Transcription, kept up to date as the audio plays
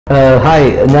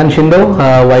Hi, I'm Shinto,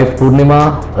 wife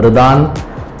Poornima, Ridan.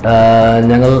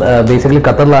 Basically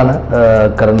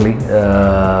Qatarlana currently.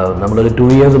 We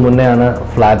 2 years ago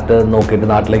flat നോക്കിയിട്ട്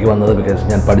നാട്ടിലേക്ക് വന്നത് because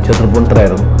ഞാൻ പഠിച്ച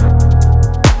തൃപ്പൂണിത്തുറയായിരുന്നു.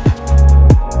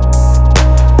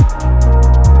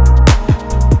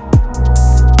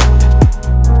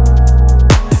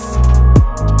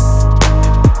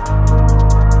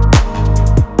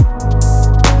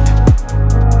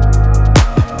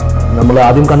 നമ്മൾ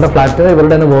ആദ്യം കണ്ട ഫ്ലാറ്റ്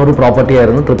ഇവരുടെ തന്നെ വേറൊരു പ്രോപ്പർട്ടി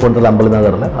ആയിരുന്നു തൃപ്പൂണിത്തുറ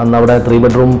അമ്പലനഗറിൽ. അന്ന് അവിടെ 3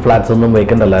 bedroom ഫ്ലാറ്റ്സ് ഒന്നും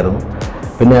വേക്കൻ്റ് അല്ലായിരുന്നു.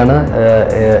 പിന്നെയാണ്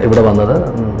ഇവിടെ വന്നത്.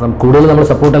 കൂടുതൽ നമ്മൾ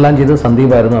സപ്പോർട്ട് എല്ലാം ചെയ്ത്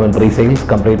സന്ദീപ് ആയിരുന്നു. അവൻ പ്രീ സെയിൽസ്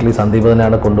കംപ്ലീറ്റ്ലി സന്ദീപ്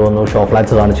തന്നെയാണ് കൊണ്ടുവന്നു. ഷോ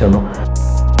ഫ്ലാറ്റ്സ് കാണിച്ചു തന്നു.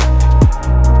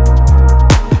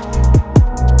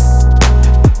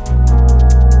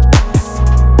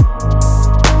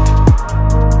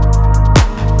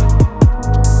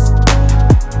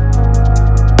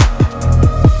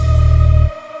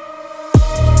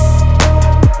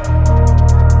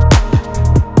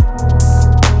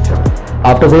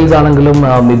 After sales ആണെങ്കിലും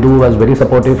Midhu was very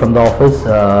supportive from the office.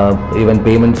 Even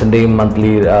payments ൻ്റെയും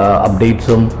monthly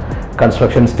updatesഉം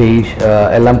കൺസ്ട്രക്ഷൻ സ്റ്റേജ്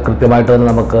എല്ലാം കൃത്യമായിട്ട്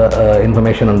നമുക്ക്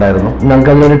ഇൻഫർമേഷൻ ഉണ്ടായിരുന്നു.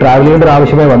 നമുക്ക് അതിലൊരു ട്രാവൽ ചെയ്യേണ്ട ഒരു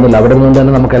ആവശ്യമേ വന്നില്ല. അവിടെ നിന്ന്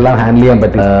തന്നെ നമുക്കെല്ലാം ഹാൻഡിൽ ചെയ്യാൻ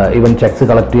പറ്റും. ഈവൻ ചെക്സ്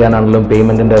കളക്ട് ചെയ്യാനാണെങ്കിലും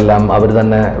പേയ്മെൻറ്റിൻ്റെ എല്ലാം അവർ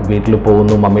തന്നെ വീട്ടിൽ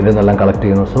പോകുന്നു, മമ്മിയുടെ നിന്നെല്ലാം കളക്ട്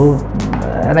ചെയ്യുന്നു. So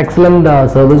an excellent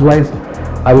service wise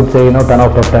I would say 10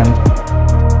 out of 10.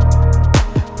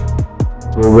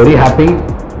 So very happy.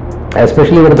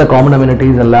 Especially with the common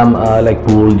amenities like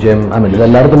pool, gym. I mean,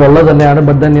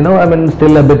 but then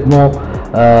still a bit more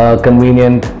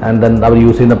convenient. And then our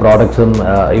using the products and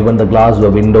even the glass,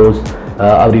 the windows,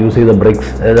 our using the bricks.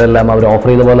 Our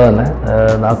offer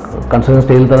construction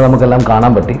style.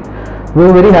 We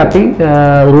were very happy.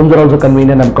 Rooms are also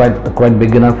convenient and quite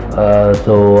big enough.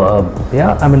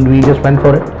 Yeah, I mean, we just went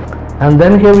for it. And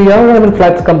then here we are. I mean,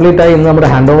 flats complete.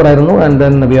 Handover, and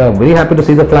then we are very happy to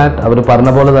see the flat.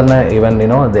 Even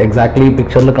the exactly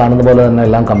picture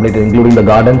complete, including the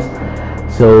gardens.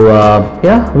 So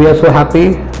yeah, we are so happy,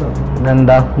 and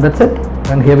that's it.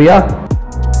 And here we are.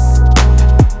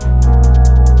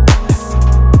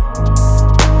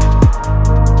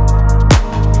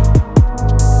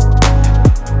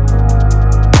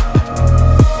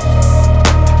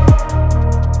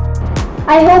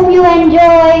 I hope you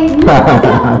enjoy.